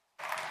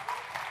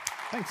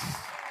Thanks.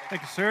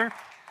 Thank you, sir.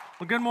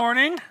 Well, good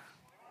morning.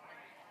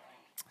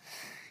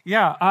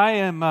 Yeah, I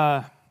am,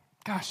 I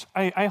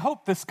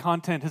hope this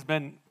content has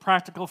been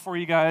practical for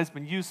you guys,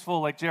 been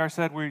useful. Like JR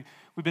said, we've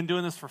been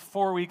doing this for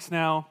 4 weeks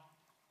now,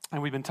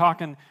 and we've been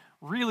talking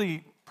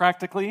really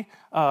practically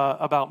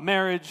about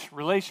marriage,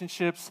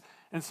 relationships,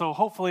 and so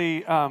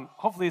hopefully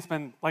it's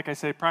been, like I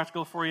say,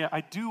 practical for you.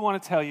 I do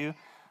want to tell you,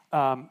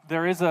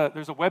 there's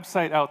a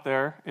website out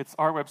there. It's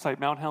our website,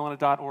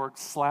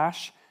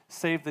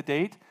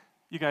 mounthelena.org/save-the-date.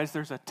 You guys,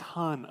 there's a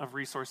ton of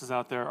resources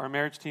out there. Our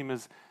marriage team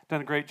has done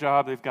a great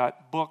job. They've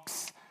got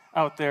books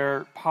out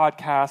there,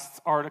 podcasts,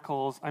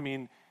 articles. I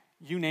mean,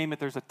 you name it,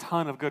 there's a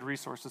ton of good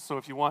resources. So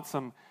if you want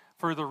some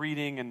further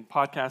reading and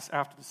podcasts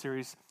after the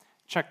series,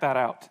 check that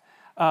out.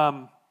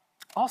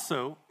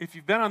 Also, if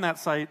you've been on that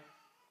site,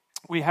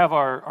 we have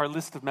our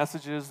list of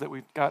messages that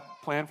we've got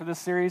planned for this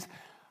series.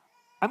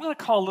 I'm going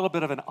to call a little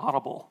bit of an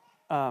audible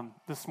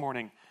this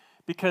morning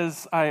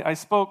because I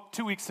spoke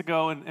 2 weeks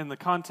ago and the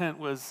content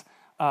was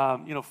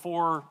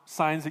 4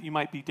 signs that you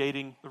might be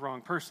dating the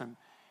wrong person.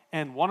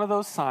 And one of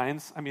those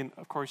signs, I mean,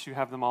 of course, you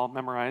have them all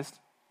memorized,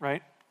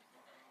 right?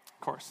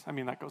 Of course. I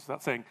mean, that goes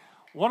without saying.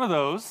 One of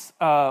those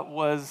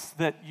was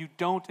that you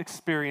don't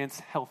experience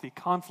healthy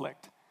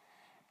conflict.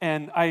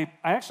 And I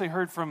actually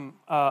heard from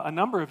a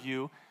number of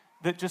you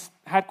that just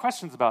had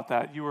questions about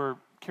that. You were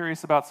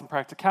curious about some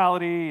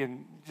practicality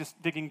and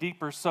just digging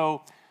deeper.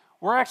 So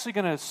we're actually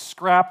going to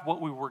scrap what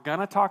we were going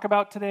to talk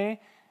about today.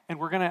 And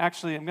I'm going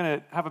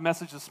to have a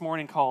message this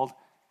morning called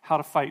How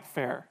to Fight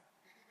Fair.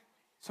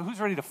 So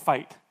who's ready to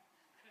fight?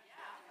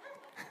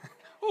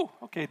 Ooh,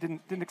 okay,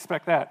 didn't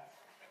expect that.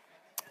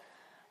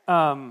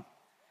 I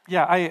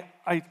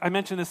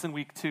mentioned this in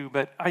week 2,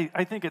 but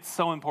I think it's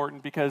so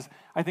important because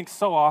I think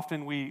so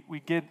often we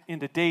get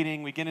into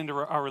dating, we get into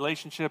our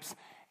relationships,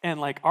 and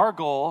like our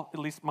goal, at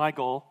least my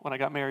goal when I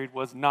got married,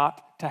 was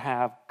not to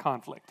have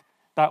conflict.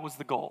 That was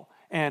the goal.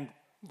 And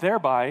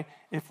thereby,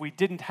 if we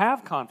didn't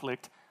have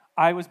conflict,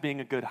 I was being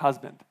a good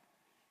husband.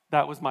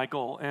 That was my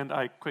goal, and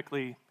I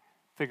quickly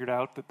figured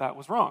out that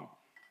was wrong.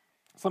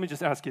 So let me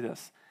just ask you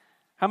this.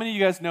 How many of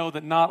you guys know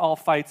that not all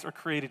fights are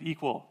created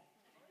equal?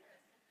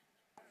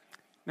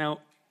 Now,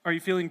 are you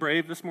feeling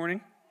brave this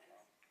morning?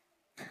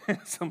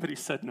 Somebody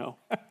said no.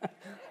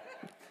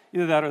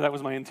 Either that or that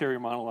was my interior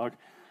monologue.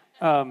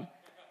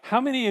 How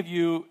many of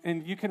you,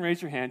 and you can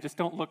raise your hand, just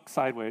don't look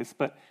sideways,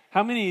 but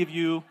how many of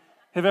you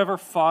have ever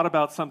fought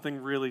about something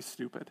really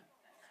stupid?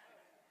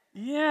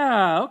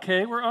 Yeah,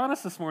 okay, we're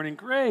honest this morning.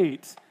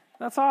 Great.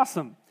 That's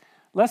awesome.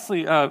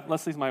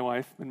 Leslie's my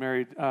wife, been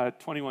married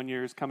 21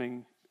 years,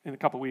 coming in a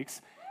couple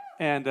weeks.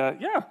 And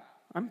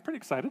I'm pretty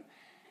excited.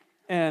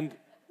 And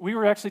we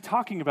were actually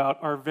talking about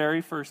our very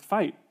first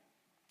fight.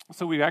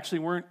 So we actually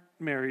weren't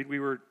married, we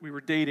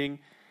were dating,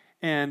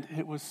 and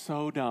it was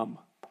so dumb.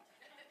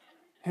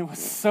 It was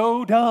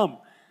so dumb.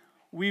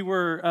 We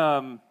were,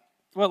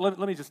 let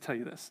me just tell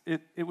you this.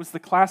 It was the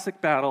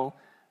classic battle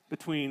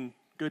between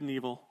good and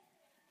evil,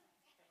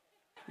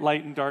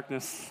 light and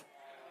darkness,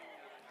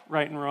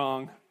 right and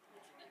wrong.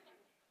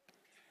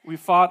 We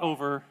fought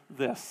over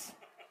this.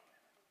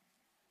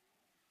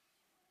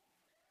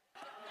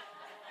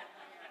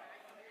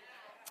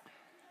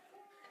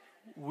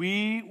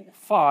 We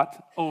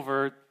fought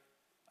over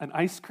an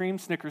ice cream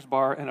Snickers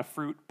bar and a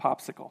fruit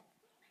popsicle.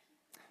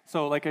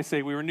 So like I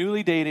say, we were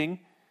newly dating,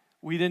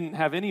 we didn't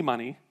have any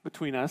money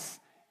between us,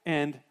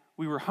 and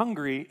we were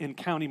hungry in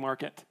County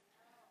Market.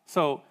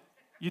 So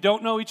you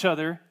don't know each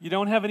other, you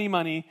don't have any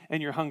money,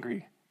 and you're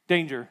hungry.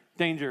 Danger,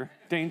 danger,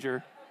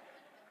 danger.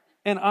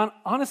 And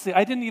honestly,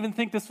 I didn't even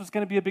think this was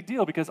going to be a big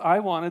deal because I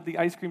wanted the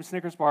ice cream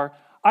Snickers bar.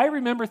 I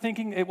remember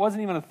thinking it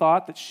wasn't even a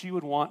thought that she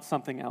would want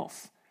something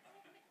else.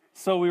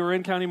 So we were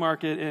in County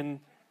Market, and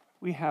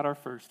we had our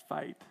first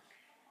fight.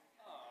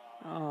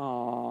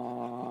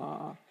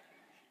 Aww.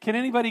 Can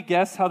anybody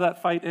guess how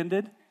that fight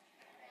ended?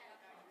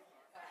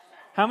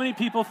 How many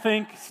people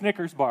think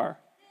Snickers bar?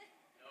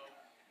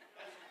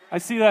 I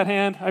see that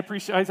hand.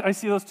 I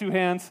see those 2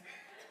 hands.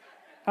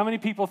 How many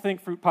people think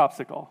fruit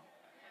popsicle?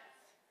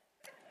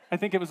 I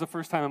think it was the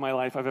first time in my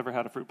life I've ever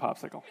had a fruit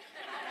popsicle.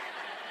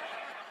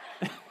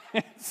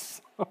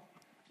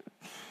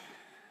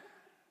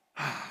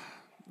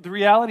 The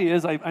reality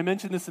is, I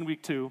mentioned this in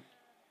week 2,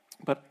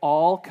 but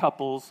all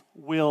couples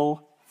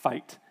will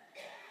fight.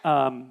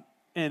 And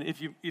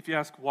if you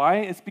ask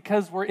why, it's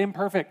because we're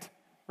imperfect,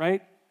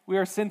 right? We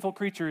are sinful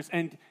creatures,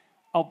 and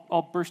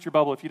I'll burst your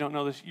bubble if you don't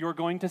know this. You're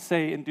going to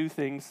say and do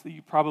things that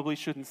you probably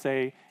shouldn't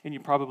say and you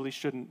probably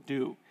shouldn't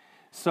do.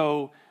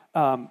 So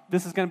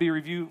this is going to be a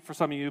review for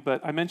some of you, but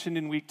I mentioned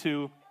in week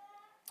 2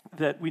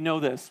 that we know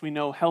this. We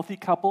know healthy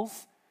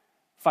couples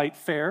fight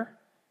fair,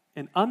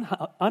 and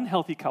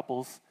unhealthy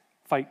couples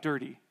fight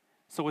dirty.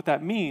 So what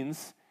that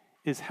means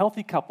is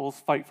healthy couples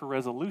fight for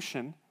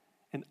resolution,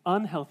 and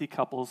unhealthy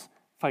couples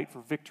fight for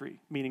victory,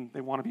 meaning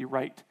they want to be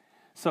right.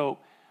 So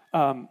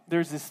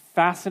there's this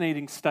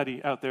fascinating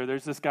study out there.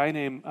 There's this guy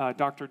named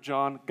Dr.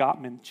 John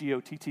Gottman,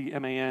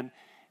 Gottman,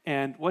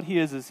 and what he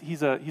is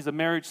he's a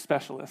marriage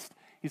specialist.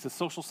 He's a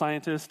social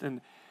scientist,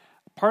 and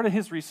part of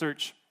his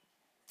research,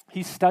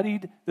 he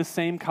studied the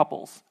same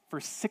couples for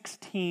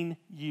 16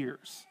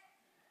 years.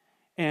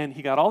 And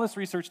he got all this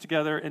research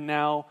together, and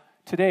now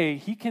today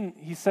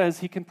he says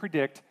he can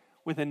predict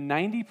with a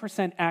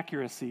 90%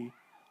 accuracy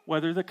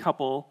whether the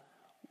couple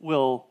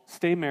will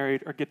stay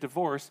married or get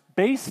divorced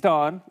based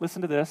on,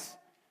 listen to this,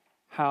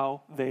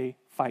 how they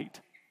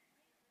fight.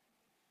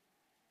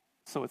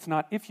 So it's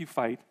not if you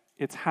fight,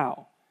 it's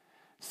how.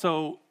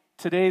 So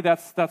today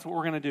that's what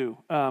we're going to do.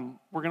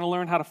 We're going to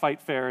learn how to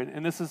fight fair,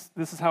 and this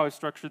is how I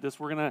structured this.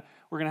 We're going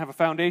to have a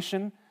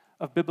foundation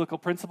of biblical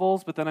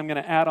principles, but then I'm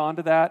going to add on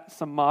to that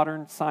some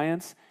modern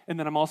science, and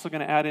then I'm also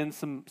going to add in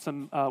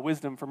some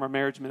wisdom from our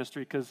marriage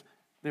ministry because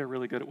they're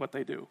really good at what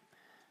they do.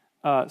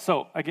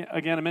 So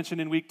again, I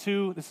mentioned in week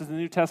 2, this is the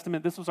New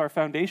Testament. This was our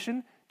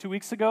foundation 2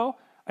 weeks ago.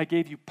 I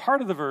gave you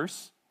part of the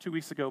verse 2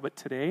 weeks ago, but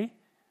today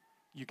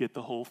you get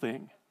the whole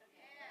thing.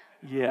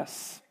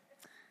 Yes.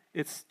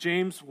 It's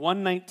James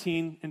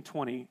 1:19 and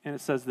 20, and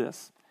it says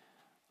this.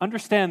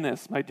 Understand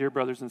this, my dear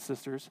brothers and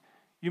sisters.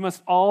 You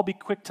must all be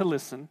quick to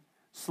listen,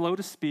 slow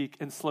to speak,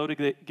 and slow to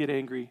get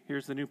angry.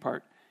 Here's the new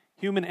part.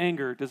 Human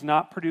anger does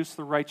not produce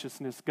the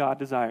righteousness God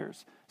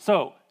desires.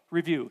 So,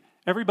 review.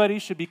 Everybody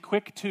should be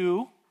quick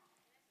to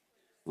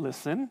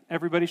listen.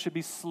 Everybody should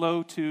be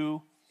slow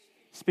to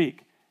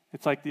speak.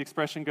 It's like the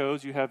expression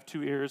goes, you have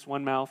 2 ears,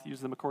 1 mouth,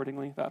 use them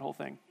accordingly, that whole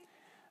thing.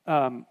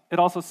 It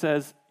also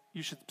says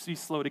you should be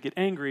slow to get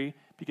angry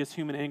because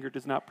human anger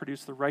does not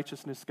produce the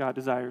righteousness God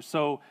desires.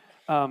 So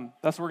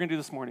that's what we're going to do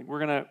this morning.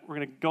 We're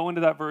going to go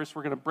into that verse,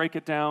 we're going to break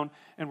it down,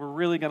 and we're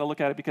really going to look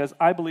at it because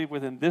I believe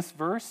within this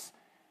verse,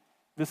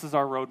 this is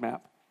our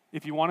roadmap.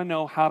 If you want to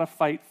know how to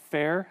fight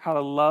fair, how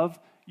to love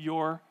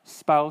your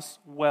spouse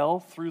well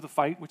through the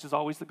fight, which is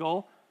always the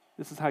goal,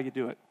 this is how you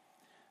do it.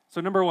 So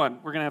number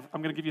 1,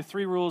 I'm going to give you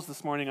 3 rules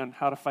this morning on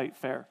how to fight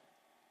fair.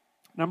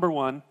 Number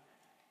 1,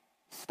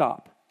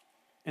 stop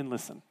and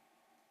listen.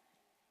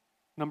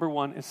 Number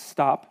 1 is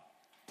stop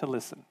to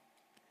listen.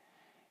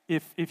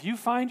 If you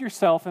find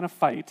yourself in a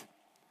fight,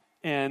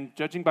 and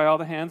judging by all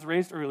the hands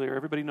raised earlier,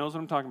 everybody knows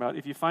what I'm talking about.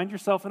 If you find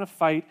yourself in a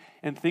fight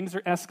and things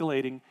are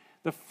escalating,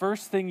 the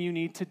first thing you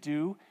need to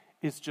do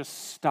is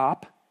just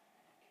stop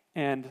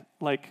and,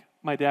 like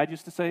my dad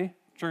used to say,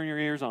 turn your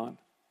ears on.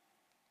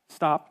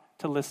 Stop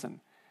to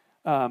listen.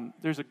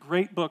 There's a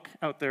great book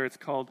out there. It's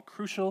called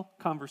Crucial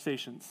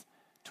Conversations,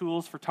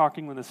 Tools for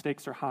Talking When the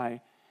Stakes Are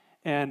High.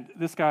 And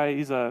this guy,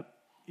 he's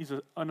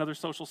another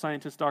social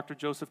scientist, Dr.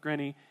 Joseph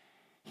Grenny.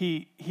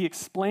 He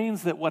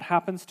explains that what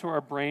happens to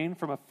our brain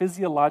from a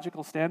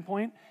physiological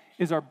standpoint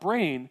is our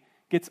brain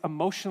gets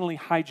emotionally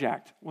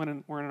hijacked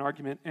when we're in an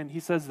argument. And he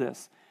says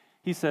this.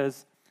 He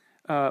says,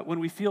 when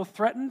we feel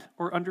threatened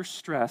or under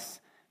stress,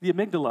 the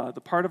amygdala,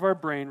 the part of our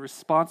brain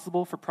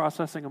responsible for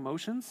processing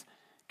emotions,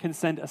 can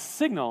send a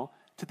signal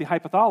to the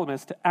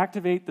hypothalamus to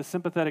activate the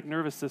sympathetic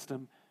nervous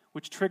system,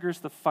 which triggers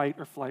the fight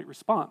or flight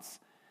response.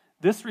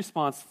 This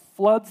response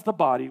floods the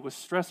body with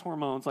stress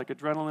hormones like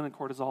adrenaline and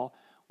cortisol,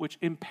 which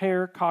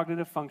impair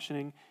cognitive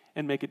functioning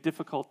and make it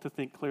difficult to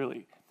think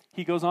clearly.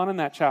 He goes on in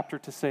that chapter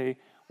to say,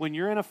 when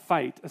you're in a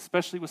fight,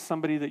 especially with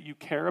somebody that you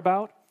care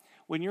about,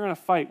 when you're in a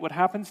fight, what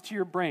happens to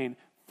your brain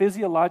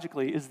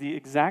physiologically is the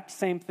exact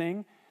same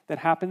thing that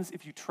happens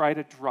if you try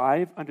to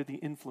drive under the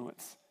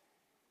influence.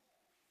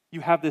 You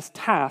have this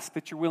task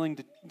that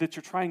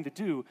you're trying to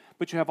do,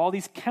 but you have all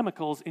these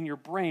chemicals in your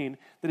brain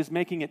that is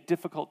making it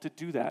difficult to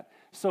do that.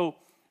 So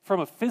from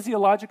a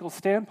physiological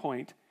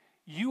standpoint,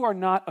 you are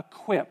not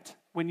equipped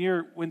when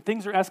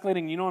things are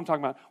escalating, you know what I'm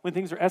talking about. When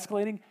things are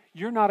escalating,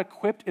 you're not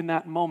equipped in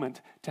that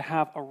moment to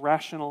have a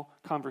rational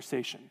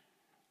conversation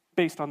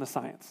based on the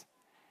science.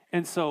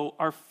 And so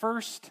our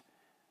first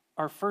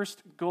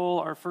goal,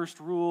 our first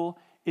rule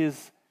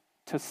is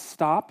to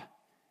stop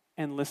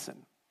and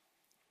listen.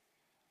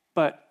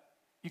 But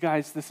you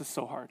guys, this is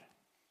so hard.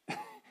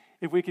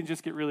 If we can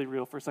just get really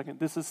real for a second,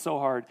 this is so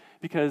hard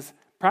because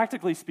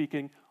practically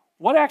speaking,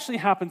 what actually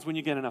happens when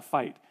you get in a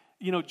fight?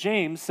 You know,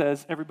 James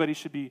says everybody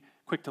should be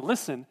quick to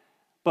listen,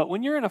 but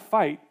when you're in a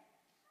fight,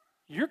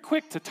 you're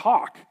quick to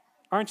talk,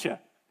 aren't you?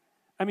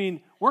 I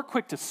mean, we're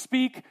quick to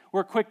speak,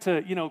 we're quick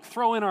to,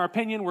 throw in our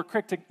opinion, we're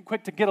quick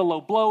to get a low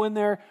blow in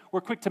there,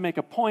 we're quick to make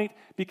a point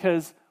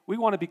because we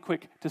want to be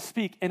quick to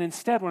speak. And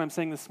instead, what I'm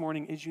saying this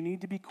morning is you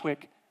need to be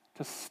quick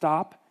to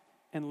stop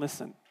and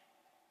listen.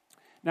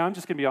 Now, I'm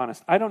just going to be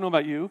honest. I don't know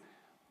about you,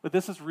 but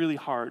this is really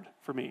hard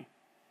for me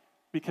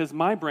because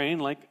my brain,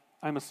 like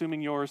I'm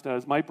assuming yours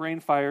does, my brain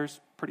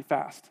fires pretty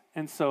fast.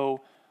 And so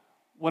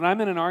when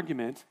I'm in an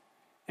argument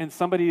and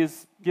somebody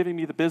is giving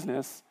me the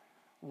business,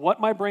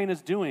 what my brain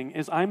is doing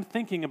is I'm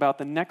thinking about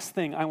the next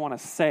thing I want to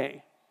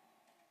say.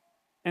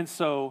 And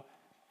so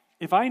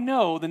if I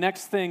know the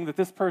next thing that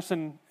this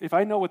person, if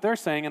I know what they're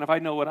saying and if I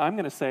know what I'm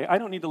going to say, I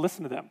don't need to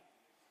listen to them,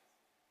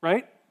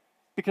 right?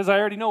 Because I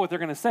already know what they're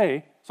going to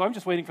say, so I'm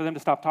just waiting for them to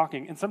stop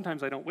talking. And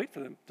sometimes I don't wait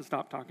for them to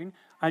stop talking.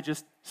 I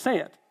just say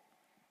it.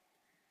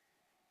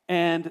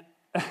 And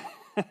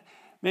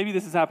maybe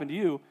this has happened to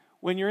you.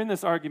 When you're in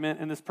this argument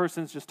and this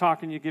person's just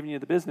talking to you, giving you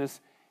the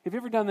business, have you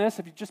ever done this?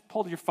 Have you just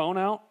pulled your phone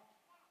out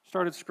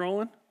Started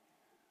scrolling?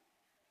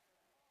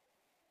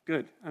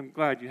 Good. I'm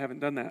glad you haven't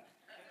done that.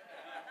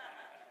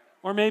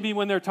 Or maybe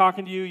when they're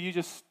talking to you, you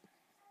just,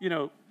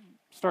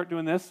 start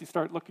doing this. You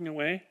start looking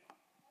away.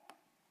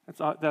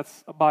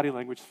 That's a body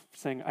language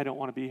saying, I don't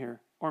want to be here.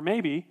 Or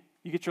maybe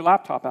you get your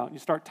laptop out and you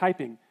start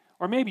typing.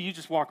 Or maybe you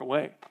just walk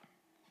away.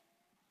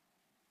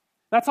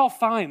 That's all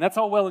fine. That's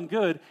all well and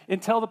good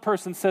until the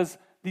person says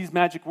these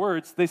magic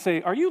words. They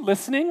say, are you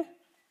listening?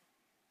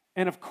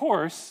 And of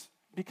course,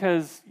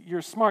 because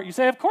you're smart, you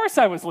say, of course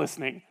I was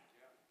listening.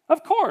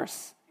 Of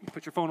course. You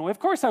put your phone away. Of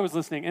course I was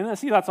listening. And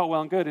see, that's all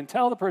well and good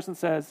until the person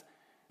says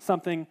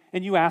something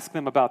and you ask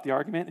them about the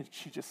argument and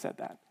she just said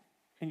that.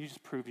 And you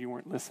just prove you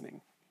weren't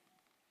listening.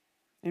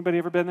 Anybody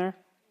ever been there?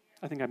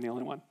 I think I'm the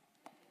only one.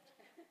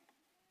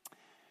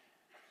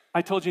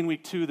 I told you in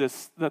week 2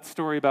 that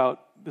story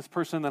about this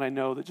person that I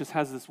know that just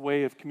has this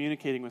way of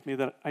communicating with me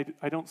that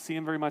I don't see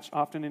him very much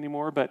often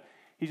anymore, but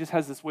he just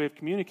has this way of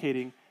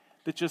communicating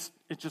that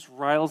it just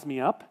riles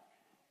me up.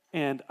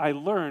 And I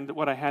learned that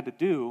what I had to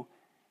do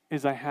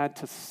is I had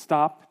to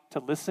stop to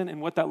listen.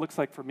 And what that looks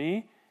like for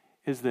me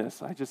is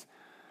this.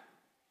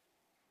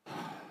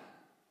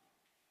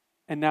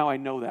 And now I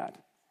know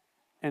that.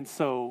 And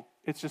so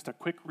it's just a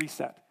quick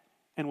reset.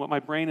 And what my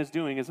brain is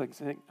doing is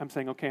I'm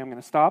saying, okay, I'm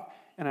going to stop,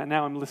 and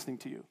now I'm listening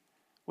to you.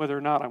 Whether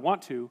or not I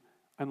want to,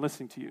 I'm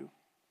listening to you.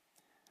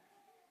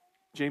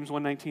 James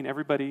 1:19,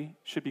 everybody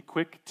should be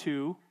quick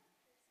to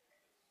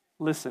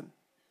listen.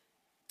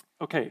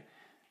 Okay,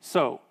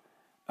 so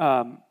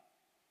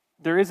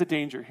there is a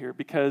danger here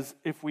because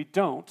if we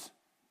don't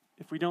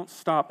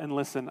stop and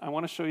listen, I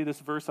want to show you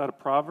this verse out of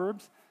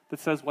Proverbs that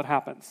says what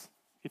happens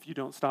if you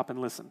don't stop and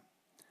listen.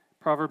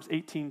 Proverbs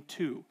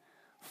 18:2,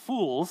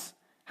 fools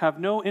have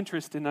no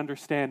interest in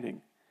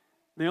understanding.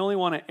 They only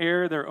want to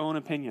air their own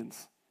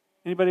opinions.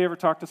 Anybody ever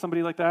talk to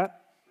somebody like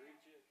that?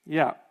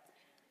 Yeah.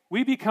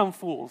 We become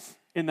fools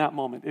in that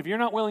moment. If you're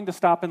not willing to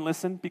stop and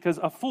listen, because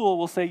a fool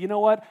will say, you know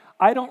what?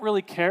 I don't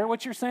really care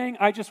what you're saying.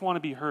 I just want to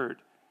be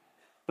heard.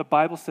 The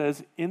Bible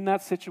says in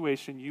that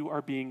situation, you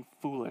are being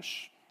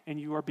foolish and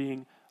you are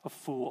being a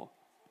fool.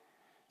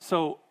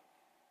 So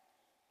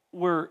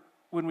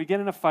when we get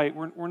in a fight,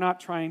 we're not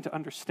trying to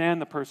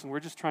understand the person. We're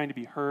just trying to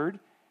be heard.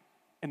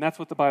 And that's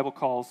what the Bible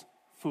calls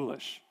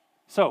foolish.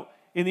 So,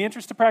 in the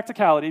interest of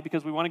practicality,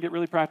 because we want to get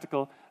really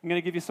practical, I'm going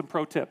to give you some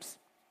pro tips.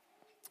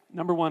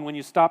 Number 1, when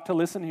you stop to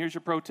listen, here's your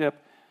pro tip.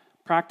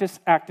 Practice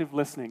active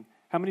listening.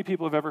 How many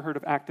people have ever heard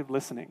of active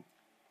listening?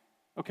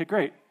 Okay,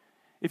 great.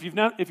 If you've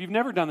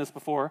never done this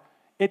before,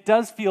 it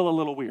does feel a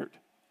little weird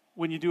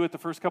when you do it the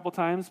first couple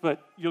times,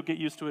 but you'll get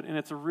used to it, and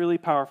it's a really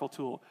powerful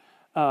tool.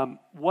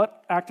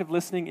 What active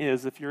listening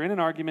is, if you're in an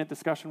argument,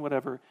 discussion,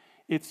 whatever,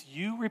 it's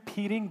you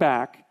repeating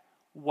back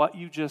what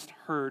you just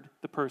heard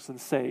the person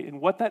say.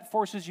 And what that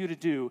forces you to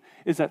do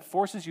is that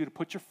forces you to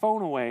put your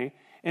phone away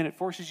and it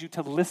forces you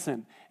to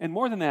listen. And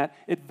more than that,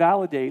 it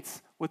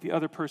validates what the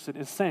other person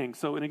is saying.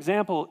 So an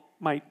example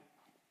might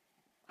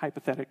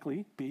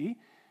hypothetically be,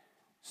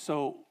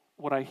 so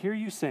what I hear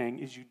you saying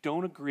is you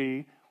don't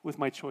agree with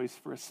my choice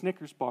for a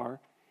Snickers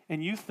bar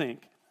and you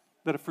think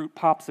that a fruit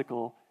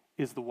popsicle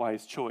is the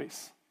wise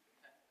choice.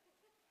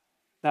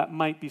 That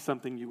might be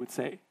something you would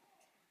say.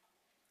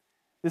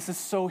 This is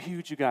so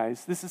huge, you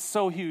guys. This is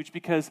so huge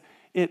because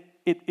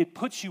it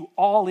puts you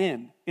all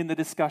in the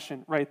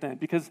discussion right then.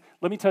 Because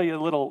let me tell you a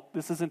little,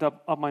 this isn't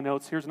up my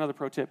notes. Here's another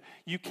pro tip.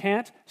 You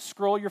can't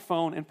scroll your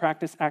phone and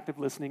practice active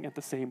listening at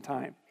the same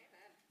time.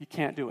 You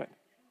can't do it.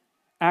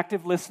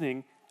 Active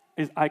listening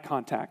is eye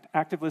contact.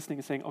 Active listening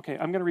is saying, okay,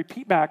 I'm going to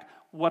repeat back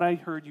what I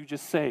heard you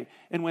just say.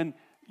 And when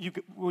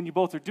you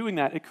both are doing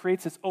that, it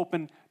creates this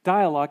open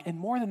dialogue. And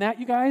more than that,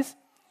 you guys,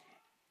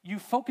 you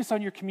focus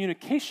on your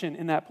communication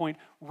in that point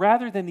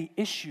rather than the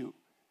issue.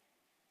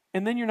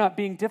 And then you're not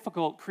being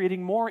difficult,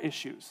 creating more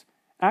issues.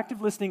 Active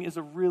listening is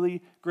a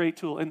really great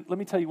tool. And let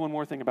me tell you one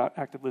more thing about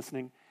active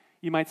listening.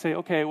 You might say,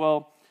 okay,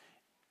 well,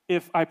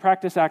 if I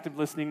practice active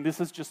listening,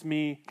 this is just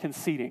me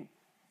conceding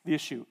the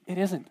issue. It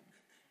isn't.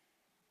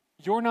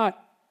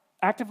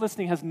 Active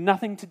listening has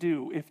nothing to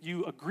do, if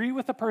you agree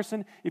with the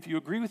person, if you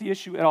agree with the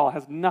issue at all, it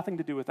has nothing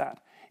to do with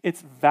that.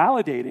 It's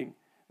validating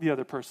the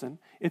other person.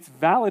 It's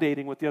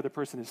validating what the other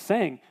person is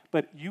saying,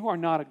 but you are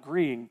not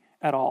agreeing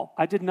at all.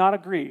 I did not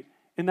agree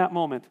in that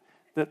moment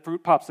that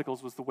fruit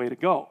popsicles was the way to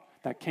go.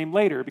 That came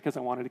later because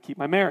I wanted to keep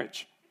my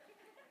marriage.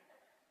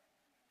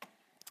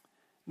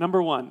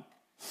 Number 1,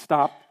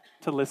 stop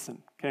to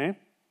listen, okay?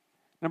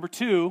 Number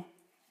 2,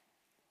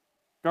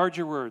 guard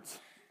your words.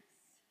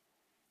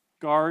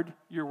 Guard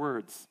your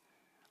words.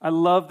 I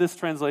love this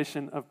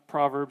translation of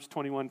Proverbs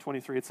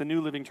 21:23. It's a New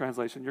Living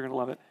Translation. You're going to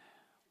love it.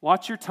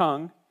 Watch your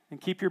tongue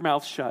and keep your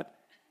mouth shut,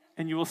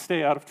 and you will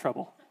stay out of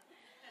trouble.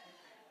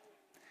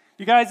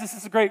 You guys, this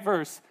is a great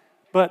verse,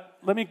 but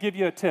let me give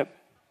you a tip.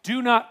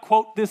 Do not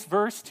quote this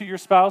verse to your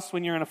spouse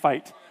when you're in a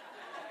fight.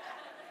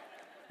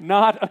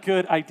 Not a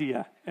good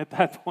idea at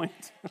that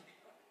point.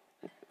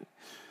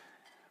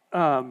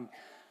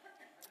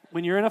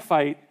 When you're in a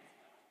fight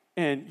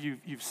and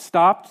you've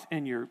stopped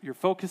and you're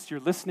focused, you're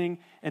listening,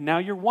 and now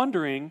you're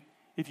wondering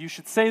if you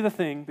should say the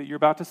thing that you're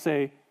about to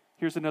say,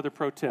 here's another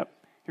pro tip.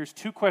 Here's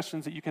 2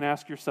 questions that you can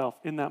ask yourself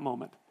in that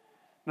moment.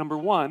 Number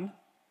 1,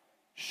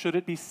 should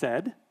it be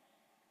said?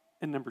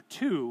 And number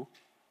 2,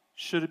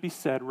 should it be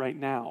said right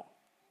now?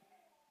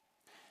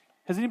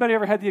 Has anybody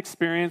ever had the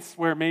experience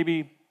where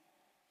maybe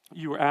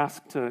you were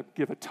asked to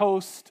give a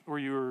toast or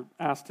you were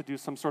asked to do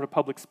some sort of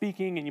public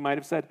speaking and you might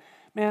have said,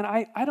 man,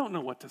 I don't know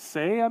what to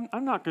say.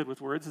 I'm not good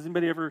with words. Has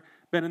anybody ever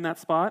been in that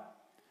spot?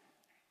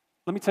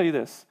 Let me tell you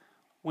this.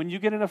 When you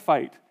get in a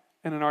fight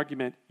and an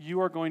argument,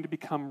 you are going to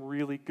become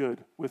really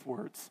good with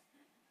words.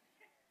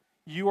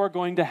 You are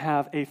going to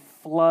have a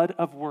flood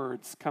of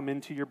words come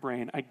into your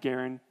brain. I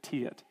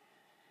guarantee it.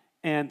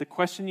 And the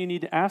question you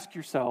need to ask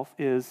yourself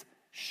is,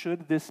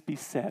 should this be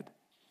said?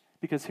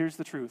 Because here's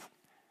the truth.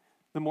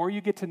 The more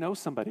you get to know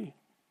somebody,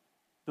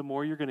 the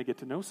more you're going to get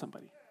to know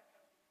somebody.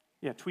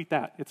 Yeah, tweet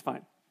that. It's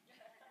fine.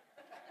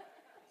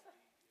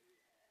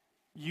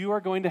 You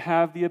are going to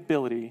have the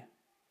ability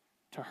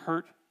to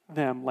hurt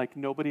them like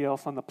nobody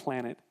else on the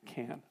planet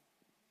can.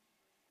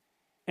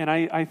 And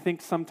I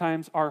think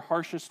sometimes our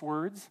harshest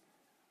words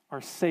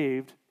are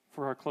saved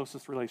for our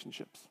closest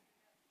relationships.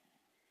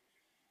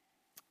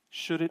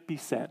 Should it be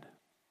said?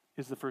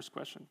 Is the first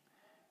question.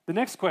 The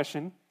next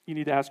question you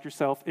need to ask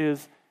yourself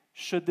is,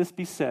 should this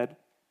be said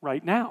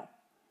right now?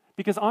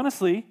 Because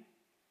honestly,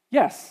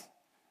 yes,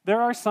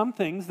 there are some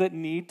things that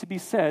need to be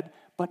said,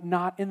 but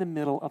not in the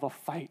middle of a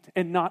fight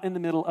and not in the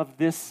middle of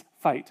this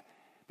fight.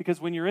 Because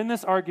when you're in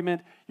this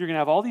argument, you're going to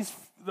have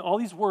all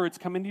these words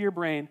come into your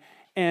brain,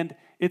 and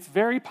it's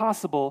very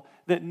possible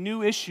that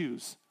new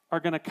issues are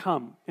going to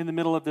come in the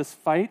middle of this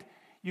fight.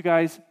 You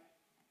guys,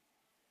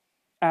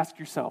 ask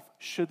yourself,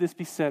 should this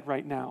be said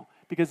right now?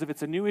 Because if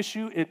it's a new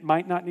issue, it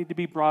might not need to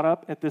be brought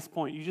up at this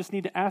point. You just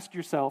need to ask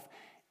yourself,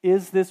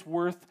 is this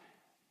worth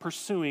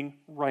pursuing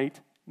right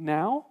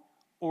now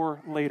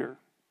or later?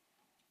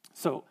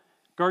 So,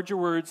 guard your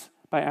words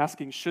by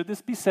asking, should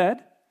this be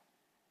said?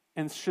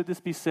 And should this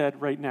be said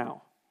right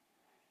now?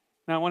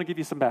 Now, I want to give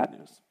you some bad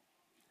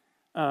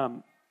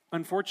news.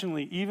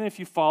 Unfortunately, even if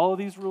you follow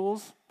these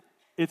rules,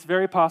 it's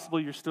very possible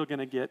you're still going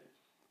to get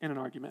in an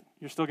argument.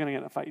 You're still going to get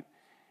in a fight.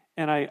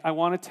 And I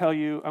want to tell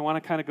you, I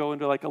want to kind of go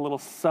into like a little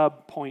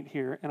sub point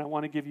here, and I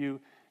want to give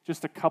you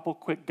just a couple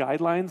quick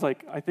guidelines.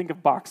 Like, I think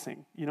of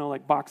boxing. You know,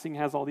 like boxing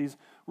has all these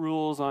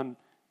rules on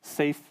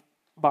safe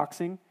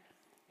boxing.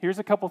 Here's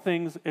a couple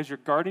things as you're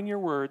guarding your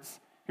words.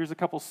 Here's a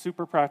couple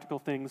super practical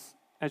things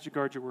as you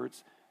guard your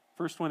words.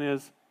 First one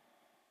is,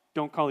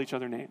 don't call each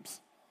other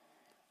names.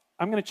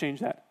 I'm going to change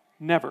that.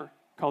 Never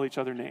call each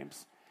other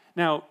names.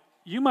 Now,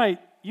 you might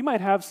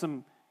have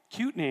some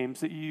cute names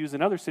that you use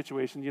in other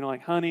situations, you know,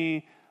 like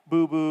honey,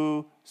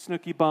 boo-boo,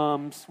 snooky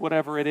bums,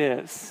 whatever it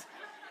is.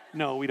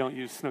 No, we don't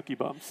use snooky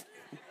bums.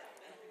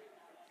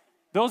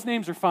 Those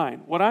names are fine.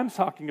 What I'm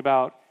talking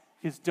about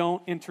is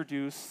don't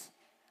introduce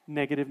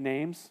negative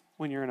names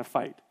when you're in a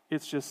fight.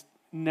 It's just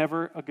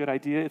never a good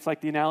idea. It's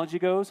like the analogy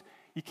goes,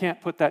 you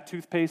can't put that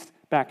toothpaste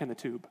back in the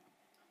tube.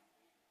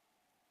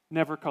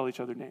 Never call each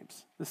other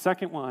names. The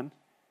second one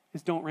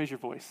is don't raise your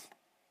voice.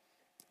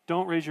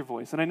 Don't raise your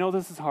voice. And I know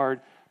this is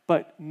hard,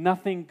 but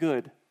nothing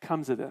good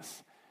comes of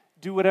this.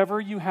 Do whatever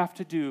you have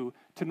to do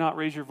to not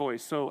raise your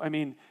voice. So,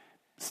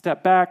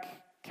 step back,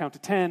 count to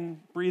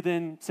 10, breathe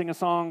in, sing a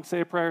song,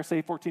 say a prayer,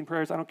 say 14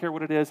 prayers. I don't care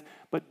what it is,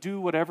 but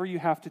do whatever you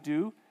have to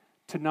do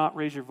to not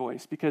raise your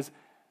voice. Because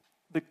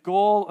the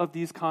goal of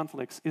these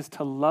conflicts is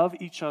to love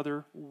each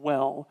other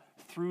well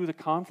through the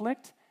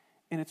conflict,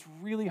 and it's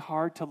really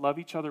hard to love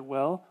each other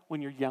well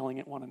when you're yelling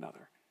at one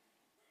another.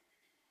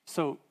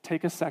 So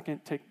take a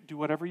second, do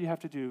whatever you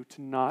have to do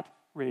to not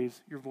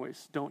raise your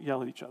voice. Don't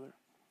yell at each other.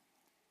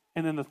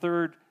 And then the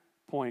third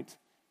point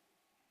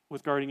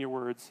with guarding your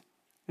words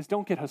is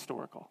don't get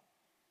historical.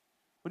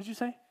 What did you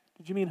say?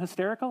 Did you mean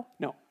hysterical?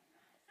 No,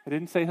 I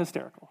didn't say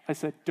hysterical. I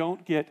said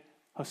don't get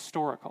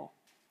historical.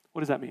 What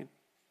does that mean?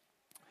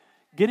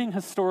 Getting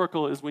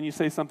historical is when you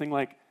say something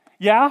like,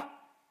 yeah,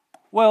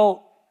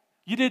 well,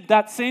 you did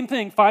that same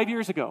thing 5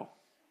 years ago.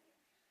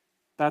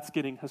 That's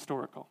getting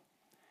historical.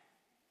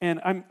 And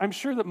I'm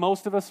sure that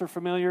most of us are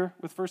familiar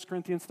with 1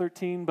 Corinthians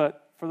 13,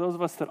 but for those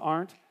of us that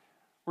aren't,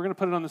 we're going to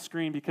put it on the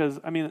screen because,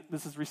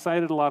 this is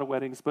recited at a lot of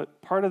weddings,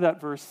 but part of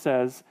that verse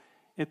says,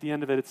 at the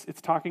end of it,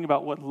 it's talking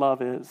about what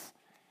love is.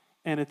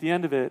 And at the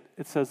end of it,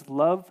 it says,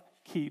 love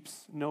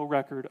keeps no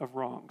record of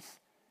wrongs.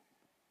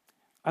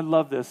 I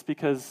love this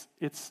because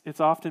it's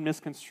often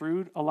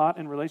misconstrued a lot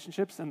in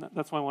relationships, and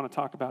that's why I want to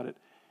talk about it.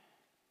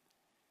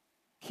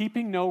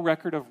 Keeping no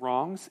record of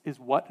wrongs is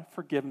what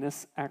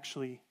forgiveness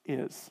actually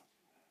is.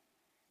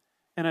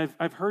 And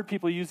I've heard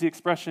people use the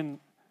expression,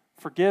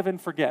 forgive and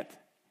forget.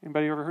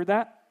 Anybody ever heard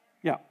that?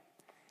 Yeah.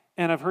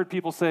 And I've heard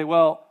people say,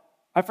 well,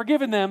 I've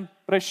forgiven them,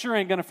 but I sure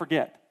ain't going to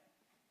forget.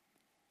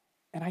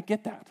 And I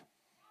get that.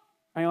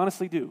 I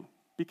honestly do,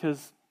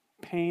 because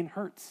pain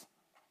hurts.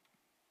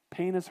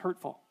 Pain is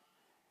hurtful.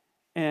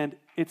 And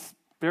it's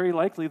very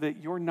likely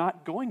that you're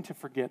not going to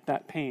forget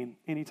that pain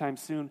anytime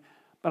soon.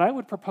 But I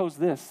would propose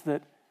this,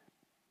 that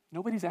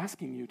nobody's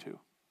asking you to.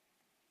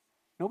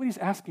 Nobody's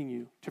asking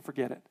you to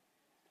forget it.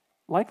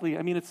 likely,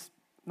 it's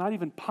not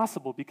even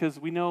possible because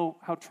we know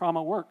how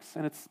trauma works,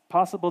 and it's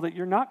possible that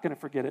you're not going to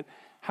forget it.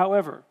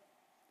 However,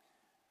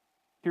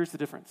 here's the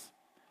difference.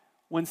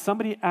 When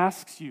somebody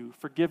asks you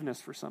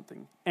forgiveness for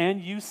something,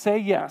 and you say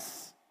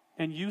yes,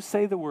 and you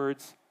say the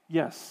words,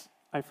 yes,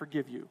 I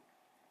forgive you,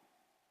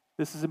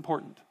 this is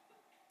important.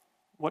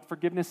 What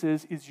forgiveness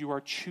is you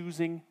are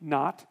choosing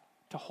not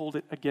to hold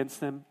it against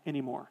them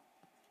anymore.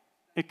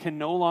 It can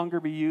no longer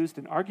be used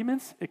in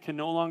arguments. It can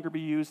no longer be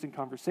used in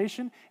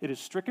conversation. It is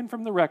stricken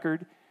from the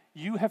record.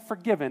 You have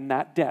forgiven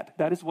that debt.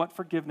 That is what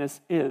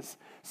forgiveness is.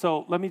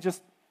 So let me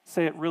just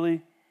say it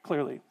really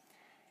clearly.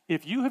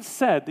 If you have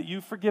said that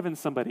you've forgiven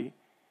somebody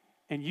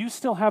and you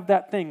still have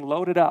that thing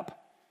loaded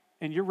up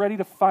and you're ready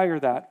to fire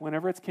that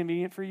whenever it's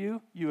convenient for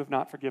you, you have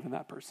not forgiven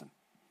that person.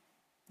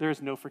 There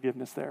is no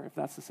forgiveness there if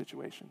that's the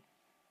situation.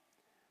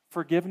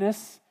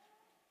 Forgiveness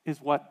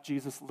is what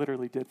Jesus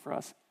literally did for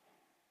us.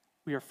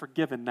 We are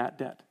forgiven that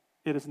debt.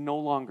 It is no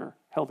longer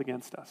held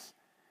against us.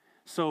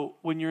 So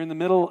when you're in the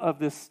middle of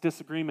this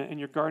disagreement and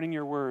you're guarding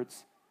your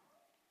words,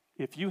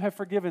 if you have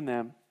forgiven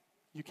them,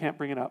 you can't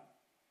bring it up.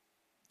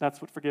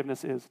 That's what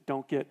forgiveness is.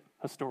 Don't get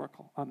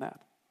historical on that.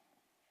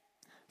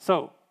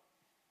 So,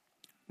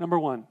 number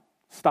 1,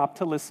 stop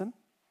to listen.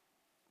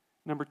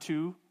 Number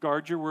 2,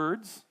 guard your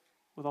words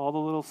with all the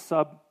little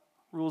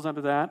sub-rules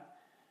under that.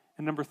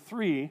 And number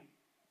 3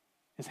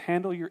 is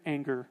handle your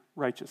anger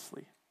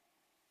righteously.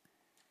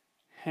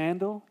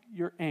 Handle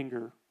your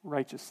anger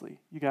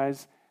righteously. You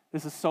guys,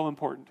 this is so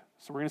important.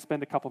 So we're going to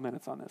spend a couple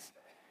minutes on this.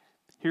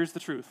 Here's the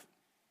truth.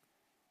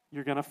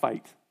 You're going to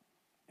fight,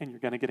 and you're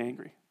going to get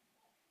angry.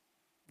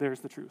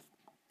 There's the truth.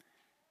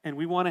 And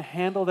we want to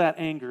handle that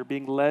anger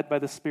being led by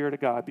the Spirit of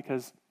God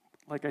because,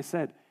 like I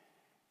said,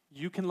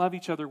 you can love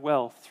each other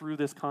well through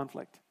this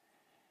conflict.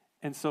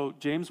 And so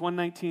James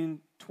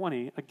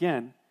 1:19-20,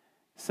 again,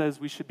 says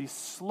we should be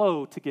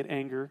slow to get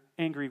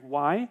angry.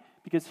 Why?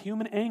 Because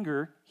human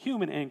anger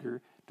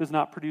does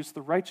not produce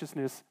the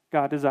righteousness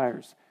God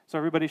desires. So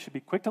everybody should be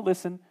quick to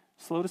listen,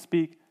 slow to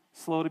speak,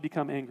 slow to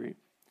become angry.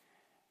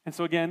 And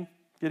so again,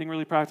 getting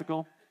really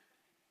practical,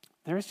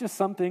 there's just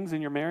some things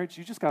in your marriage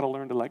you just got to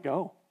learn to let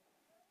go.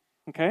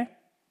 Okay?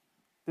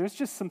 There's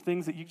just some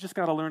things that you just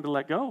got to learn to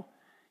let go.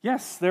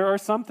 Yes, there are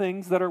some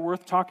things that are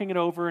worth talking it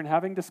over and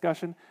having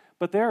discussion,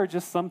 but there are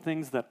just some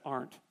things that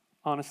aren't,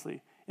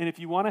 honestly. And if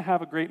you want to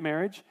have a great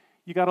marriage,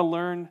 you got to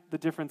learn the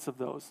difference of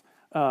those.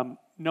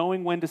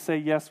 Knowing when to say,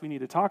 yes, we need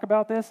to talk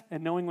about this,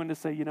 and knowing when to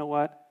say, you know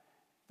what,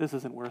 this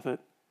isn't worth it.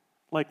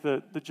 Like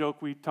the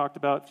joke we talked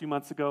about a few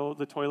months ago,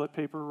 the toilet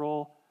paper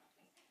roll.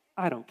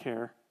 I don't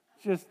care.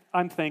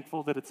 I'm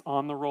thankful that it's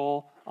on the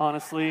roll,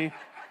 honestly.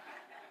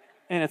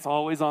 And it's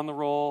always on the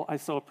roll. I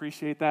so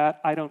appreciate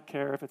that. I don't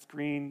care if it's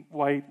green,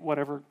 white,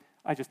 whatever.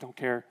 I just don't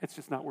care. It's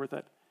just not worth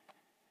it.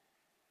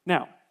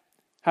 Now,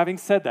 having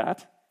said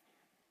that,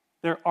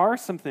 there are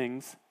some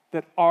things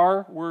that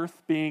are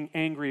worth being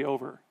angry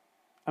over.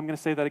 I'm going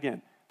to say that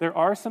again. There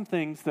are some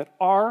things that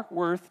are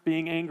worth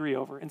being angry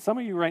over. And some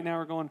of you right now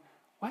are going,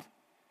 what?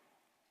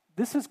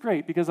 This is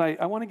great because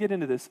I want to get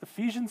into this.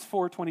 Ephesians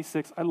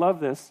 4:26, I love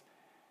this.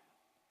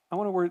 I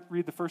want to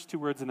read the first 2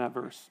 words in that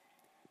verse.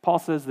 Paul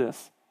says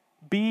this,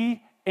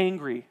 be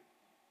angry.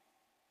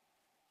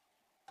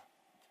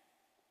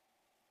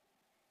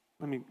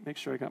 Let me make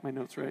sure I got my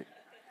notes right.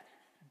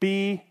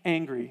 Be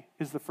angry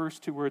is the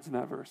first 2 words in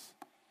that verse.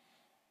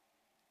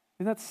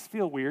 Doesn't that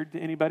feel weird to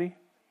anybody?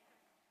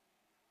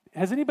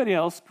 Has anybody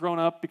else grown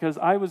up, because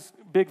I was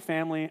big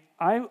family,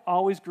 I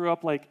always grew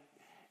up like,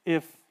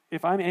 if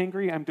I'm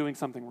angry, I'm doing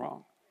something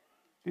wrong.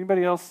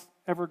 Anybody else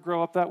ever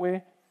grow up that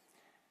way?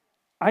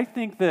 I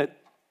think that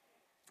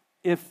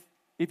if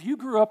you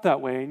grew up that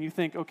way and you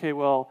think, okay,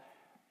 well,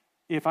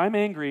 if I'm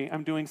angry,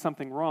 I'm doing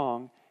something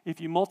wrong, if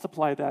you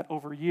multiply that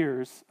over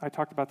years, I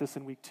talked about this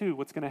in week 2,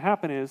 what's going to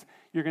happen is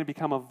you're going to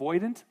become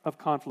avoidant of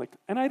conflict.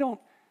 And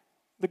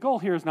the goal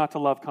here is not to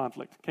love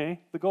conflict,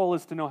 okay? The goal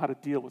is to know how to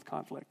deal with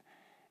conflict.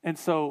 And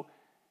so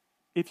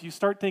if you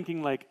start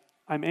thinking like,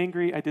 I'm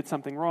angry, I did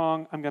something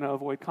wrong, I'm going to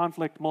avoid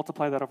conflict,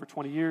 multiply that over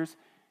 20 years,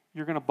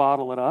 you're going to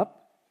bottle it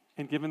up,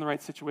 and given the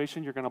right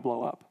situation, you're going to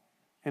blow up.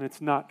 And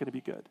it's not going to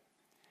be good.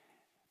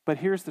 But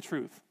here's the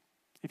truth.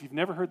 If you've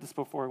never heard this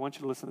before, I want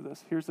you to listen to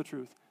this. Here's the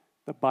truth.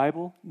 The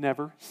Bible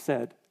never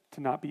said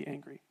to not be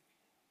angry.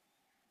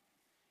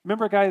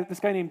 Remember this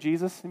guy named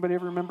Jesus? Anybody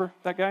ever remember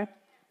that guy?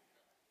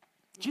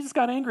 Jesus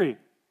got angry.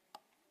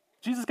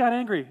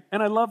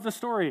 And I love the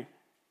story.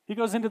 He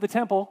goes into the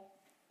temple,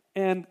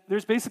 and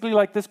there's basically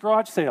like this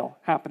garage sale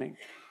happening.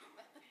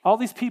 All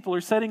these people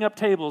are setting up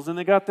tables, and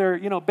they got their,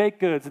 baked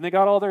goods, and they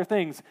got all their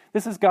things.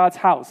 This is God's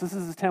house. This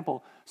is his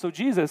temple. So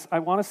Jesus, I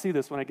want to see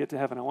this when I get to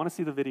heaven. I want to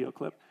see the video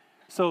clip.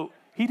 So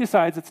he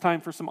decides it's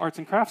time for some arts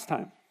and crafts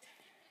time.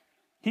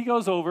 He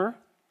goes over,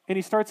 and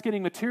he starts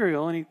getting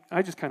material, and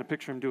I just kind of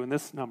picture him doing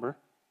this number.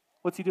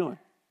 What's he doing?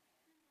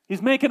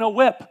 He's making a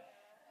whip.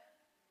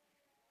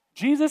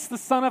 Jesus, the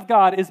Son of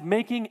God, is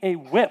making a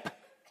whip.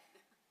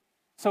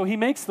 So he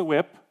makes the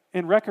whip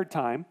in record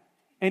time,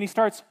 and he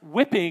starts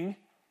whipping.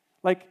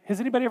 Like, has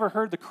anybody ever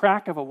heard the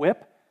crack of a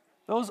whip?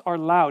 Those are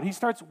loud. He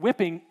starts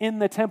whipping in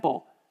the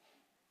temple.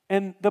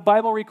 And the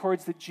Bible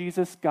records that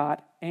Jesus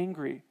got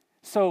angry.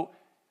 So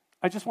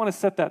I just want to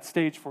set that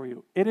stage for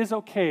you. It is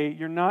okay.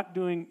 You're not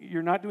doing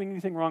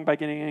anything wrong by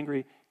getting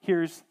angry.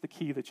 Here's the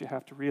key that you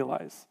have to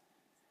realize.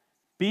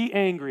 Be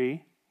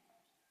angry,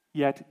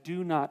 yet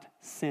do not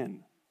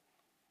sin.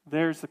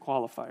 There's the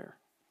qualifier.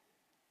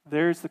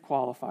 There's the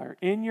qualifier.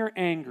 In your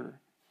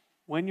anger,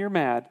 when you're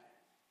mad,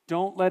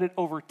 don't let it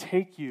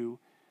overtake you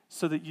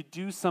so that you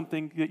do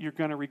something that you're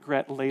going to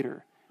regret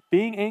later.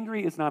 Being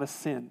angry is not a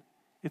sin.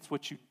 It's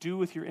what you do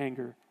with your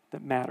anger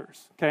that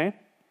matters, okay?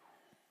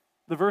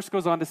 The verse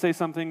goes on to say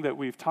something that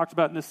we've talked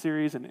about in this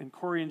series, and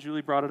Corey and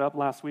Julie brought it up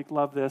last week.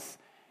 Love this.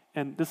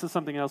 And this is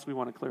something else we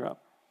want to clear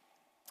up.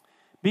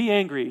 Be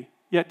angry,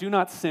 yet do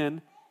not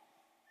sin.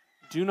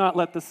 Do not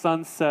let the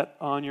sun set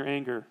on your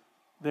anger.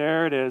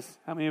 There it is.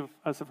 How many of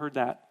us have heard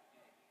that?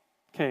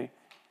 Okay.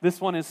 This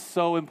one is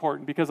so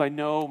important because I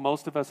know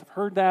most of us have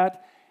heard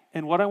that.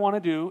 And what I want to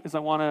do is I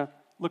want to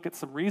look at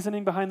some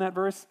reasoning behind that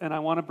verse, and I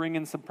want to bring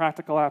in some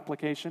practical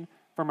application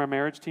from our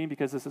marriage team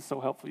because this is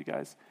so helpful, you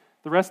guys.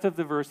 The rest of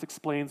the verse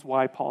explains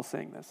why Paul's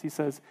saying this. He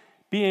says,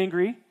 be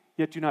angry,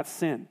 yet do not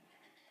sin.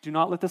 Do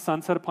not let the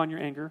sun set upon your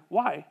anger.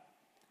 Why?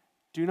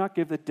 Do not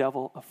give the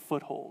devil a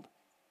foothold.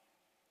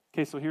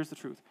 Okay, so here's the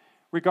truth.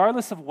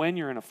 Regardless of when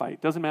you're in a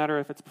fight, doesn't matter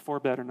if it's before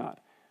bed or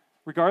not.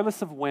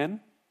 Regardless of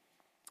when,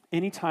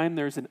 anytime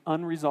there's an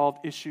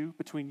unresolved issue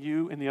between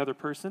you and the other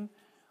person,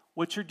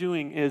 what you're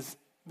doing is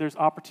there's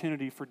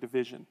opportunity for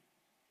division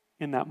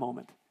in that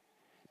moment.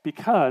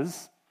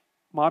 Because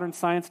modern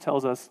science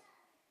tells us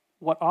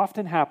what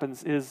often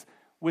happens is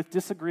with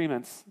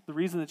disagreements, the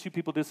reason that two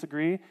people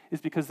disagree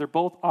is because they're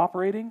both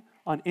operating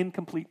on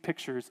incomplete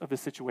pictures of a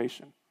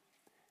situation.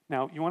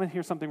 Now, you want to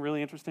hear something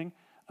really interesting?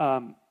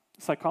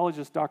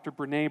 Psychologist Dr.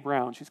 Brené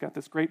Brown, she's got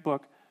this great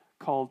book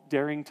called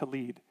Daring to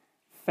Lead.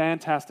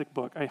 Fantastic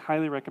book. I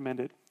highly recommend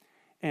it.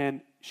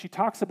 And she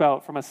talks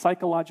about, from a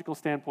psychological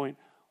standpoint,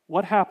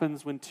 what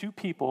happens when two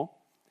people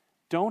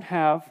don't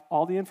have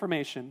all the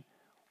information.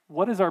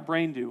 What does our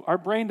brain do? Our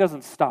brain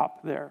doesn't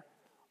stop there.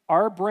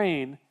 Our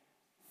brain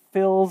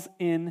fills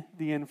in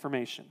the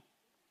information.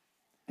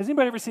 Has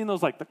anybody ever seen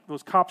those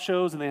those cop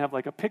shows and they have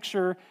like a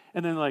picture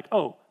and then like,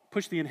 oh,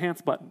 push the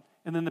enhance button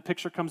and then the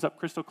picture comes up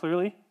crystal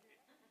clearly?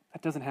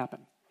 That doesn't happen.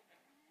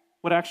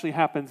 What actually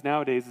happens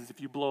nowadays is if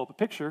you blow up a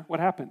picture, what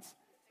happens?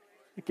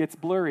 It gets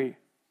blurry.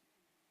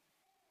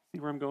 See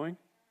where I'm going?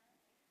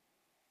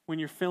 When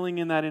you're filling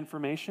in that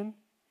information,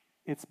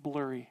 it's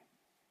blurry.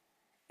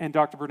 And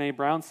Dr. Brené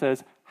Brown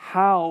says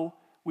how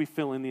we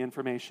fill in the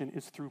information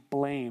is through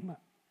blame.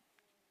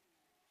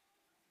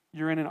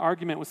 You're in an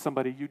argument with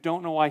somebody, you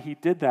don't know why he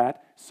did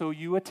that, so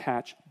you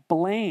attach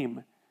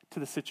blame to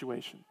the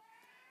situation.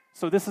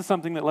 So this is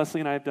something that Leslie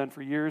and I have done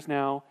for years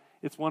now.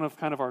 It's one of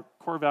kind of our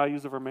core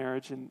values of our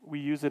marriage, and we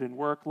use it in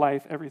work,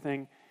 life,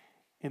 everything.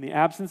 In the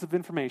absence of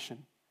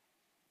information,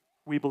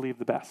 we believe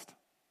the best.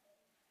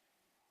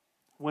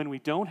 When we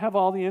don't have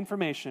all the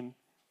information,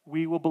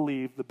 we will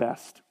believe the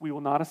best. We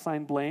will not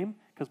assign blame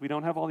because we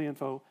don't have all the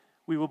info.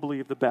 We will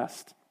believe the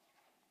best.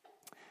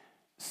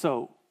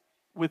 So,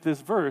 with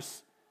this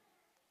verse,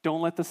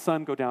 don't let the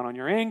sun go down on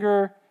your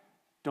anger.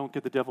 Don't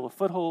give the devil a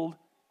foothold.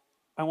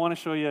 I want to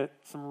show you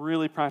some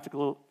really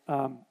practical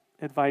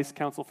advice,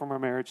 counsel from our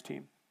marriage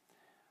team.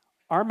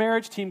 Our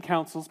marriage team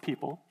counsels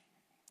people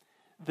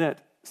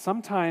that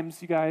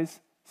sometimes, you guys,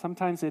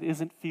 sometimes it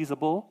isn't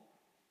feasible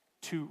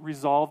to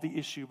resolve the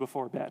issue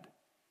before bed.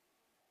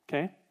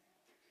 Okay?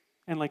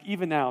 And like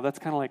even now, that's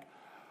kind of like,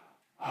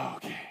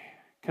 okay.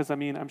 Because I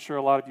mean, I'm sure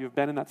a lot of you have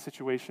been in that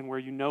situation where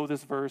you know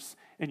this verse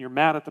and you're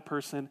mad at the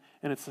person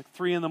and it's like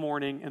 3 a.m.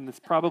 and this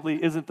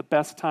probably isn't the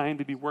best time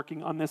to be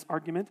working on this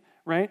argument,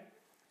 right?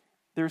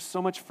 There's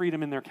so much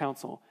freedom in their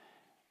counsel.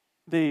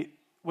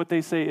 What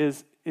they say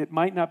is it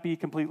might not be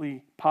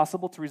completely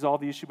possible to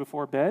resolve the issue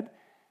before bed.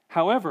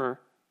 However,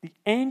 the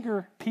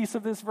anger piece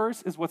of this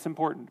verse is what's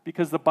important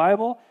because the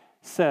Bible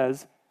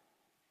says,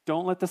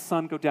 don't let the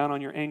sun go down on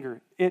your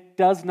anger. It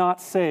does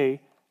not say,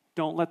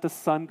 don't let the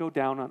sun go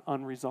down on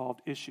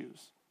unresolved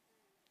issues.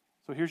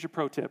 So here's your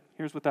pro tip.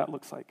 Here's what that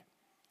looks like.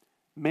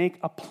 Make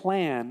a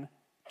plan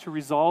to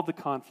resolve the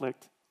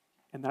conflict,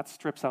 and that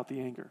strips out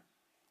the anger.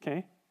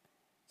 Okay?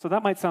 So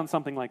that might sound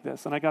something like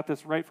this, and I got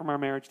this right from our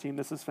marriage team.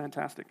 This is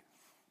fantastic.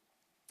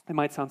 It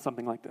might sound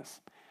something like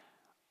this.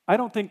 I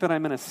don't think that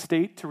I'm in a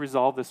state to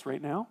resolve this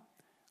right now.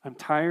 I'm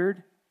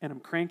tired, and I'm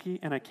cranky,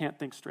 and I can't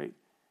think straight.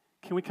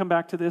 Can we come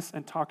back to this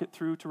and talk it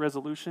through to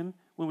resolution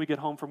when we get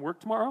home from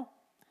work tomorrow?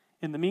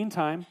 In the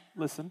meantime,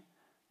 listen,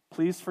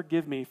 please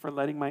forgive me for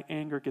letting my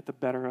anger get the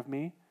better of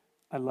me.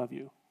 I love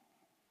you.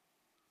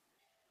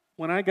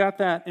 When I got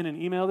that in an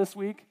email this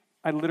week,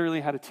 I literally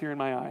had a tear in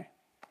my eye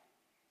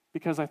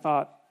because I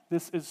thought,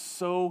 this is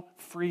so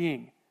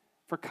freeing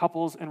for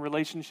couples and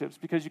relationships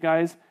because you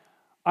guys,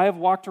 I have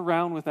walked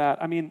around with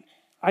that. I mean,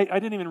 I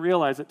didn't even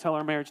realize it till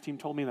our marriage team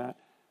told me that.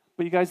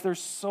 But you guys, there's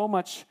so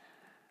much,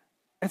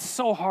 it's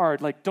so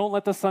hard. Like, don't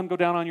let the sun go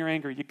down on your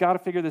anger. You got to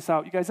figure this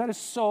out. You guys, that is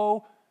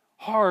so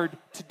hard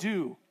to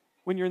do.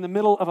 when you're in the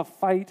middle of a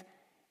fight,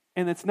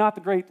 and it's not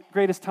the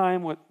greatest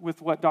time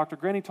with what Dr.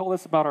 Grenny told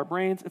us about our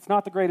brains. It's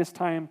not the greatest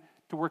time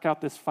to work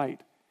out this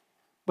fight.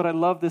 But I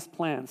love this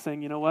plan,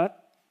 saying, you know what?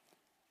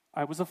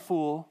 I was a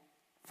fool.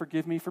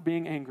 Forgive me for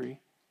being angry.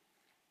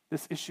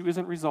 This issue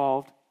isn't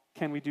resolved.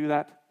 Can we do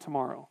that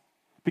tomorrow?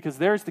 Because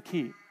there's the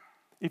key.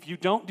 If you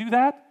don't do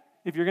that,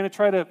 if you're going to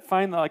try to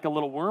find like a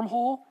little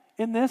wormhole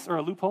in this, or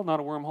a loophole, not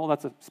a wormhole,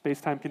 that's a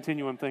space-time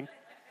continuum thing.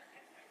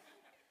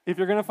 If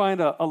you're going to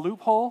find a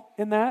loophole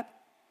in that,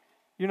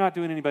 you're not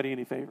doing anybody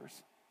any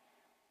favors.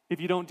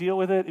 If you don't deal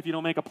with it, if you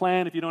don't make a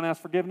plan, if you don't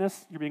ask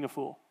forgiveness, you're being a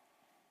fool.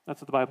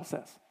 That's what the Bible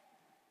says.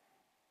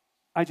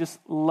 I just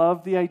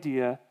love the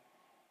idea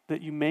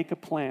that you make a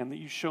plan, that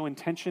you show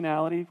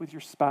intentionality with your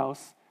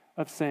spouse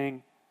of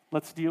saying,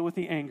 let's deal with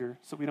the anger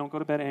so we don't go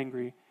to bed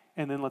angry,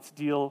 and then let's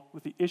deal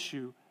with the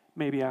issue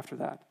maybe after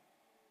that.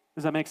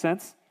 Does that make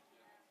sense?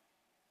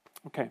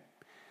 Okay.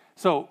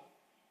 So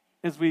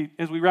as we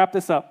wrap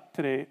this up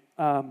today,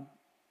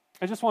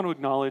 I just want to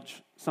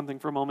acknowledge something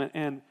for a moment,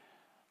 and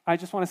I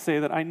just want to say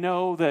that I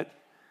know that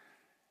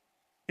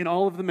in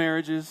all of the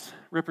marriages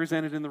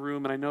represented in the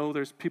room, and I know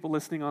there's people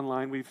listening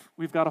online,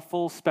 we've got a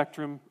full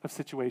spectrum of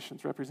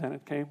situations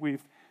represented, okay?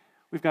 We've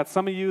got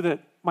some of you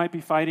that might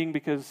be fighting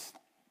because,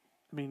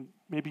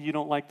 maybe you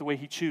don't like the way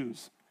he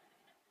chews,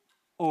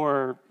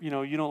 or, you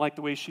don't like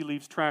the way she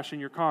leaves trash in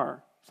your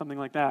car, something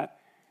like that.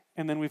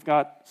 And then we've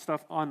got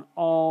stuff on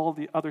all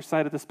the other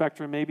side of the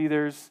spectrum. Maybe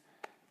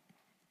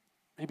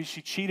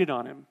she cheated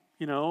on him,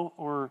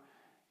 or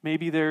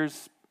maybe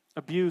there's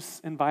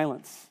abuse and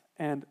violence.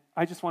 And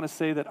I just want to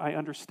say that I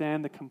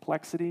understand the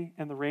complexity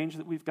and the range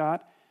that we've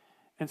got.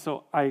 And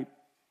so I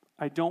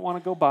don't want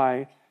to go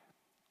by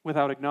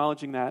without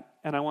acknowledging that.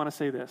 And I want to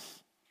say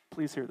this,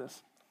 please hear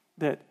this,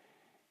 that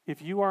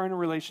if you are in a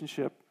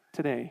relationship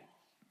today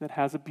that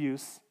has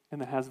abuse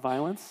and that has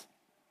violence,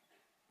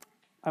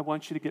 I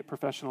want you to get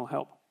professional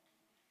help.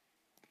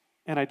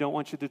 And I don't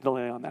want you to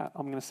delay on that.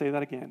 I'm going to say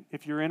that again.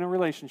 If you're in a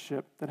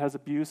relationship that has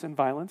abuse and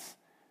violence,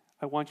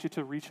 I want you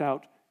to reach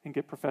out and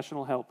get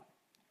professional help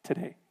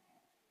today.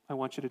 I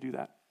want you to do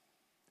that.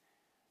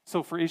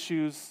 So for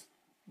issues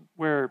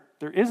where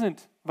there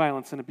isn't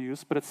violence and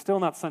abuse, but it's still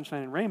not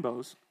sunshine and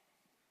rainbows,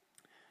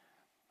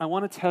 I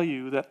want to tell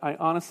you that I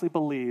honestly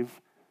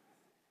believe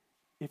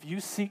if you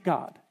seek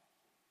God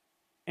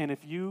and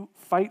if you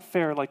fight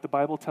fair like the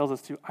Bible tells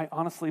us to, I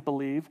honestly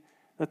believe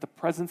that the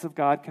presence of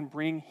God can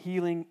bring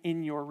healing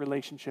in your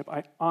relationship.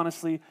 I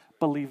honestly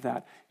believe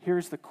that.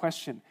 Here's the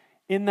question.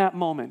 In that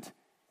moment,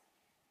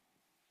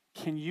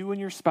 can you and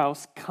your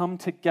spouse come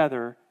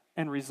together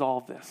and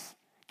resolve this?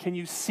 Can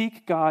you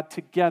seek God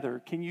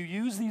together? Can you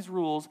use these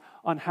rules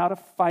on how to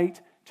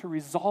fight to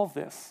resolve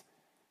this?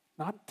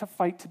 Not to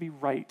fight to be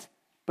right,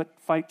 but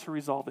fight to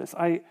resolve this.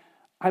 I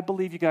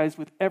believe, you guys,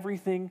 with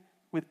everything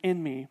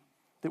within me,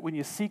 that when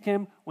you seek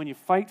Him, when you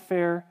fight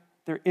fair,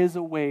 there is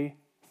a way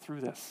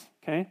through this,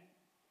 okay?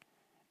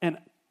 And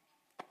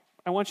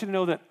I want you to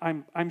know that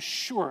I'm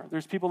sure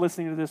there's people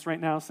listening to this right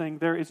now saying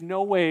there is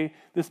no way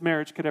this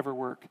marriage could ever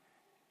work.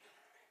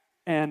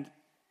 And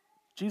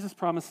Jesus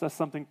promised us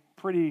something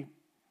pretty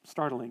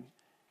startling.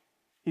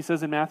 He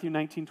says in Matthew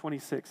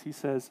 19:26, he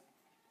says,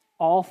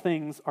 all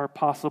things are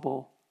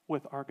possible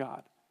with our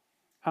God.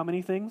 How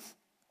many things?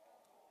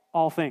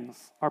 All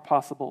things are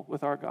possible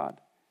with our God.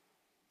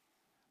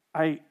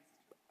 I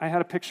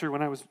had a picture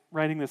when I was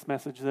writing this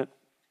message that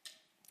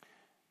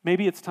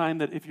maybe it's time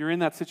that if you're in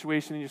that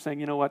situation and you're saying,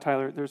 you know what,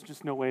 Tyler, there's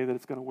just no way that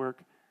it's going to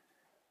work.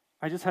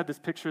 I just had this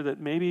picture that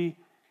maybe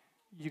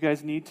you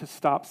guys need to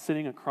stop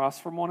sitting across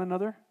from one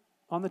another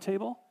on the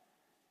table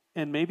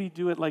and maybe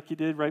do it like you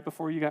did right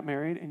before you got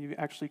married, and you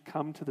actually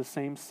come to the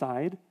same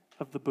side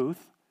of the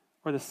booth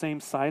or the same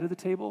side of the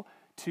table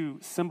to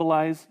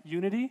symbolize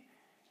unity.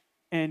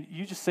 And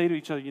you just say to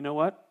each other, you know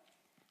what?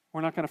 We're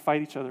not going to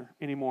fight each other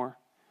anymore.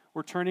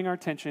 We're turning our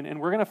attention,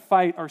 and we're going to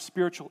fight our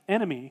spiritual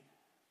enemy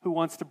who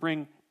wants to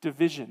bring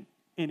division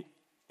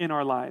in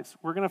our lives.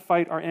 We're going to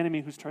fight our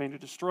enemy who's trying to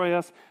destroy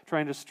us,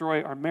 trying to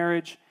destroy our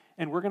marriage,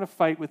 and we're going to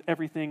fight with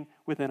everything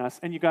within us.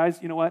 And you guys,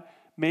 you know what?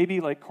 Maybe,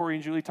 like Corey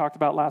and Julie talked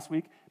about last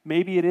week,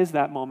 maybe it is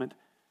that moment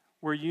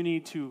where you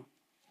need to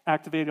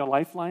activate a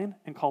lifeline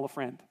and call a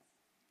friend.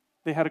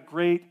 They had a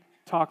great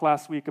talk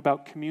last week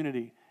about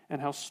community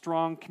and how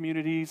strong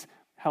communities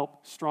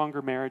help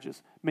stronger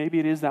marriages. Maybe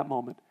it is that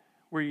moment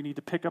where you need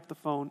to pick up the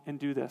phone and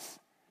do this.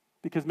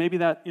 Because maybe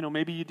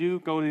maybe you do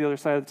go to the other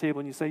side of the table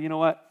and you say, you know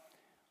what?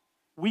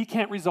 We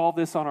can't resolve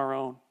this on our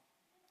own.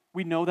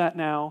 We know that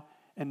now.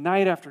 And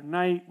night after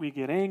night, we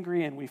get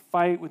angry and we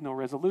fight with no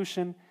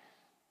resolution.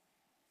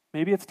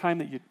 Maybe it's time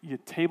that you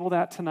table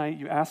that tonight.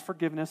 You ask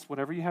forgiveness,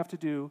 whatever you have to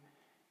do.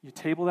 You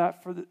table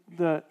that for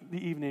the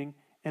evening.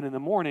 And in the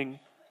morning,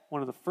 one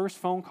of the first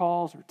phone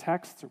calls or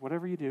texts or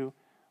whatever you do,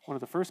 one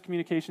of the first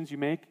communications you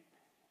make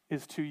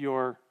is to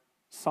your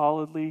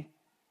solidly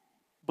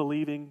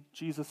believing,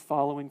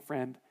 Jesus-following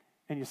friend,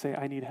 and you say,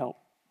 I need help.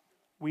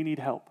 We need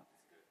help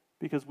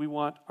because we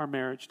want our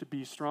marriage to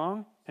be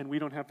strong, and we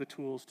don't have the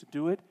tools to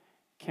do it.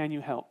 Can you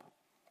help?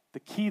 The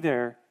key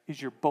there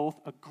is you're both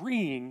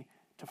agreeing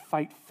to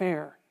fight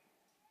fair.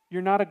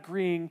 You're not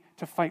agreeing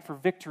to fight for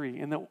victory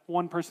and that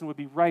one person would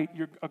be right.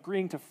 You're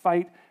agreeing to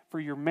fight for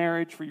your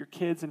marriage, for your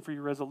kids, and for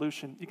your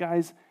resolution. You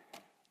guys,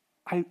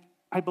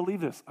 I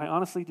believe this. I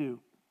honestly do.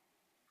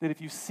 That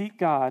if you seek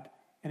God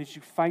and as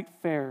you fight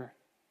fair,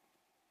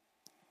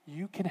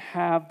 you can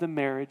have the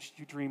marriage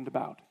you dreamed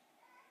about.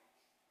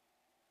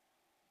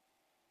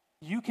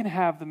 You can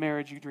have the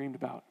marriage you dreamed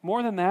about.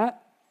 More than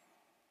that,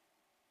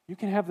 you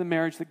can have the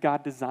marriage that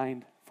God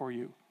designed for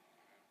you.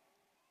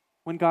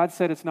 When God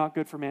said it's not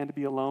good for man to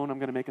be alone, I'm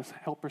going to make a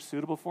helper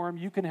suitable for him,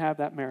 you can have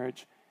that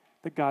marriage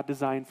that God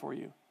designed for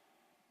you.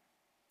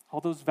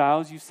 All those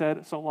vows you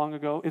said so long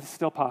ago, it's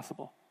still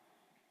possible.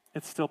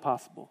 It's still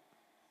possible.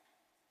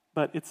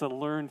 But it's a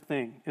learned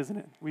thing, isn't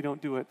it? We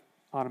don't do it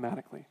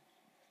automatically.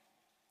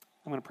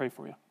 I'm going to pray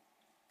for you.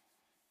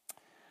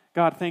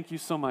 God, thank you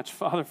so much,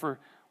 Father, for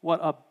what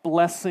a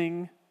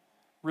blessing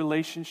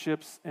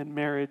relationships and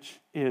marriage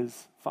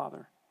is,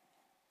 Father.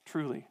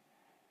 Truly.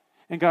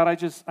 And God,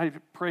 I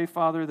pray,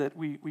 Father, that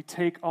we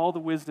take all the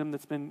wisdom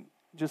that's been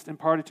just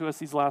imparted to us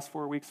these last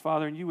 4 weeks,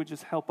 Father, and you would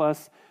just help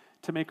us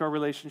to make our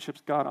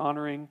relationships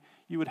God-honoring.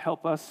 You would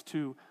help us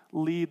to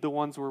lead the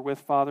ones we're with,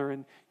 Father,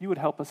 and you would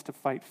help us to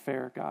fight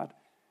fair, God.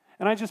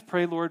 And I just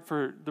pray, Lord,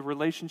 for the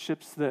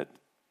relationships that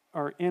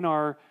are in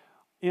our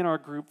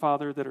group,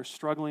 Father, that are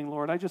struggling,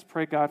 Lord. I just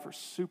pray, God, for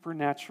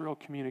supernatural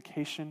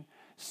communication,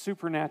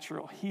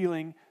 supernatural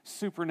healing,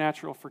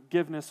 supernatural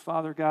forgiveness,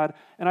 Father God.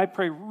 And I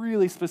pray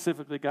really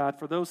specifically, God,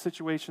 for those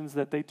situations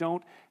that they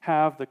don't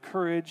have the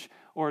courage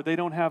or they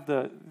don't have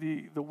the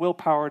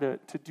willpower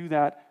to do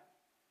that.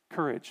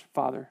 Courage,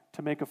 Father,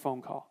 to make a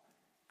phone call.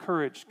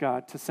 Courage,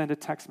 God, to send a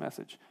text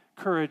message.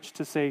 Courage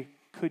to say,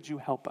 could you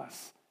help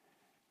us?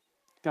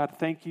 God,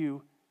 thank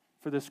you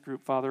for this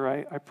group, Father.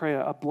 I pray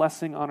a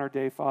blessing on our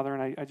day, Father,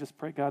 and I just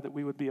pray, God, that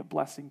we would be a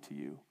blessing to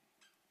you.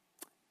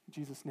 In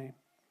Jesus' name,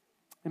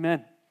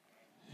 amen.